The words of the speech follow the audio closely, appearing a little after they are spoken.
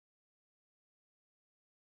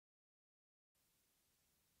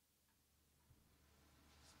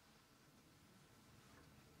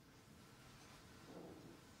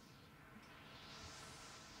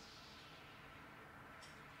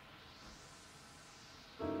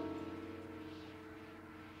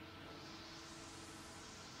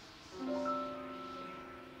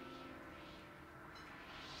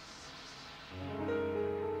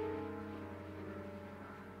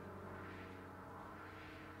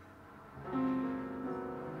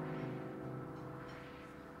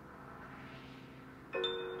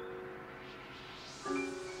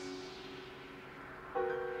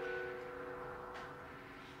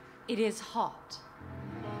It is hot.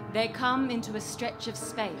 They come into a stretch of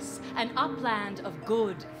space, an upland of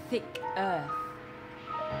good, thick earth.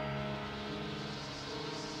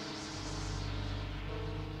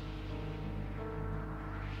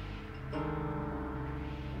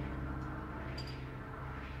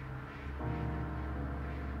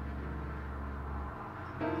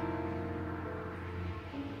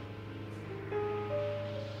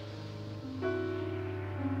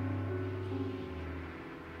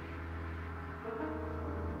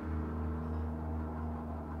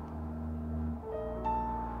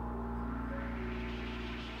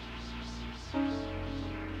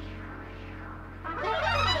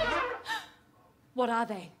 What are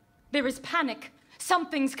they? There is panic.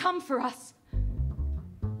 Something's come for us.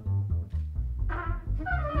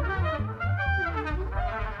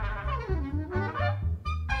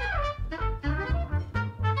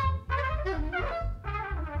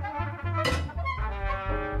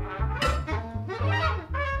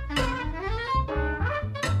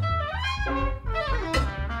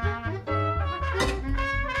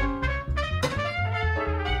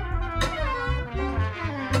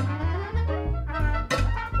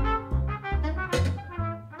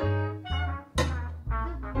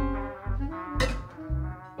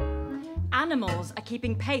 Animals are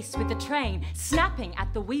keeping pace with the train, snapping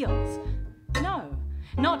at the wheels. No,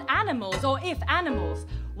 not animals, or if animals,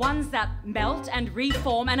 ones that melt and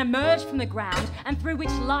reform and emerge from the ground and through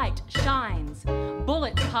which light shines.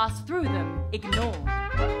 Bullets pass through them, ignored.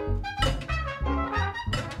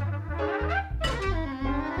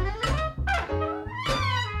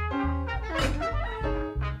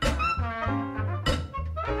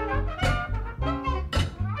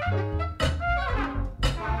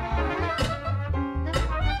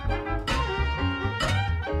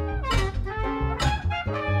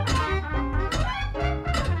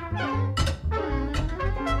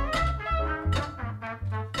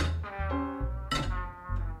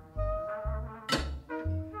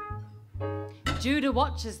 Judah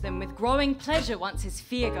watches them with growing pleasure once his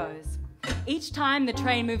fear goes. Each time the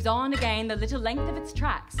train moves on again the little length of its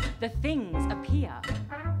tracks, the things appear.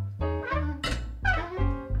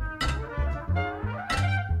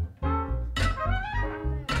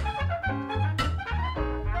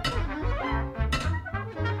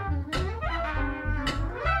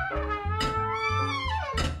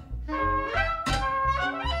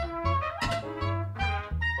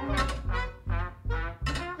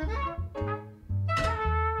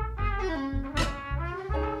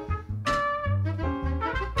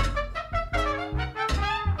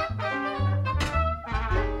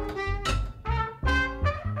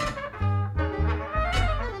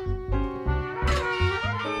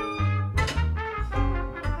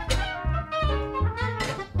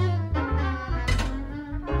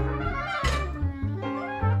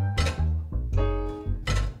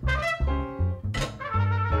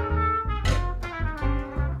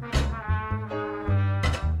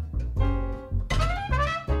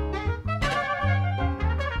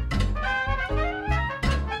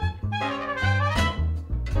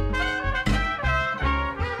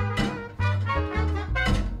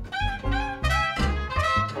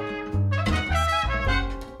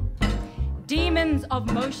 Demons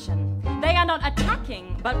of motion. They are not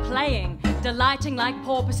attacking, but playing. Delighting like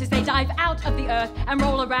porpoises, they dive out of the earth and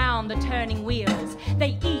roll around the turning wheels.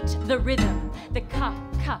 They eat the rhythm, the cup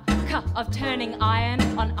of turning iron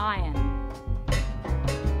on iron.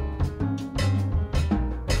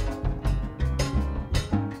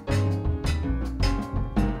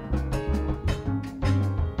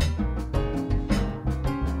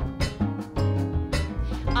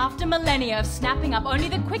 After millennia of snapping up only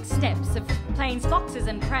the quick steps of plains foxes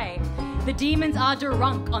and prey, the demons are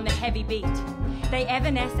drunk on the heavy beat. They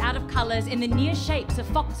evanesce out of colours in the near shapes of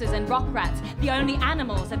foxes and rock rats, the only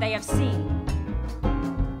animals that they have seen.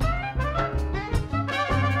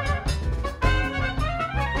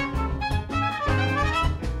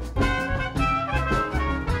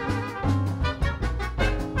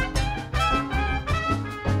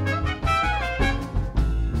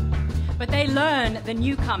 But they learn the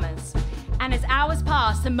newcomers. And as hours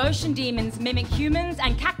pass, the motion demons mimic humans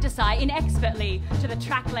and cacti inexpertly to the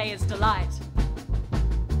track layer's delight.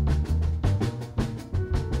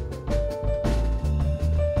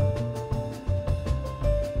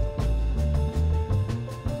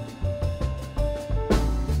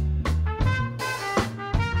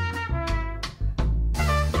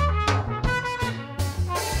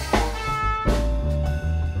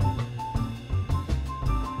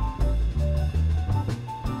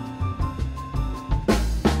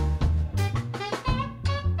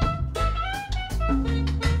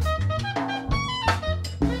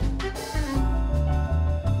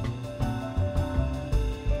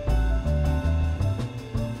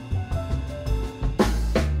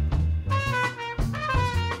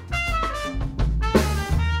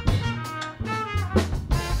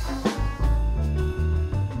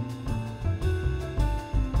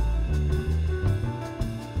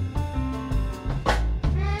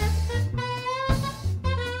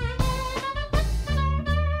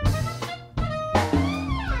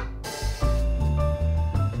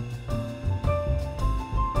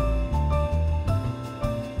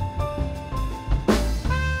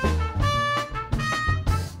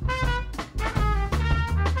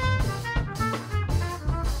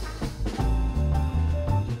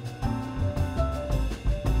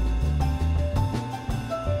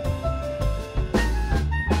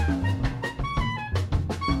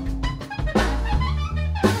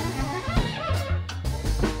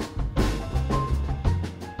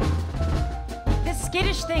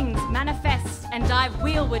 and dive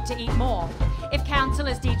wheelward to eat more. If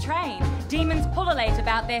counsellors detrain, demons pullulate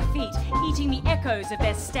about their feet, eating the echoes of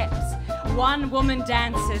their steps. One woman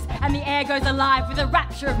dances, and the air goes alive with a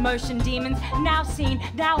rapture of motion demons, now seen,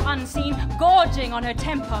 now unseen, gorging on her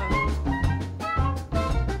tempo.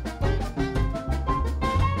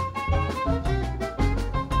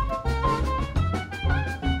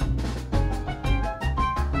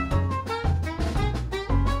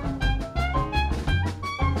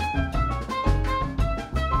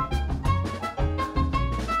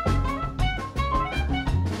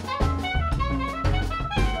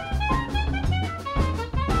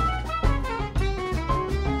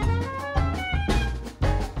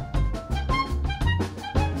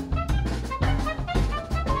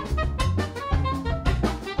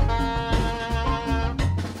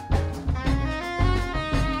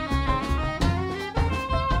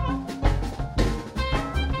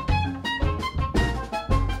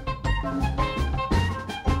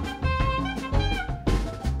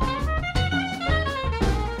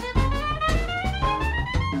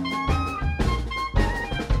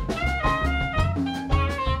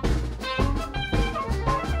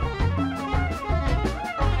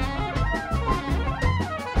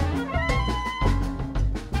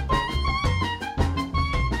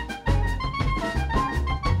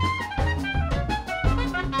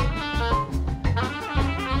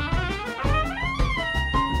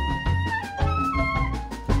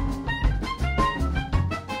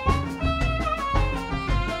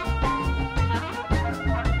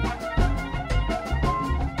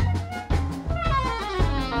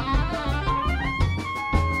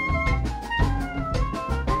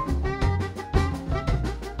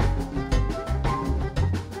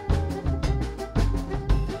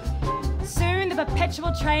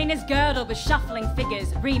 Perpetual train is girdled with shuffling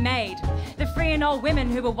figures, remade. The free and old women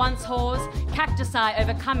who were once whores, cactusi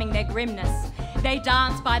overcoming their grimness. They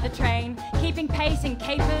dance by the train, keeping pace in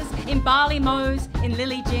capers, in barley mows, in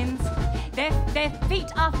lily gins. Their feet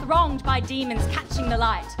are thronged by demons catching the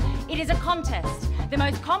light. It is a contest. The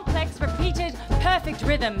most complex, repeated, perfect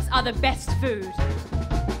rhythms are the best food.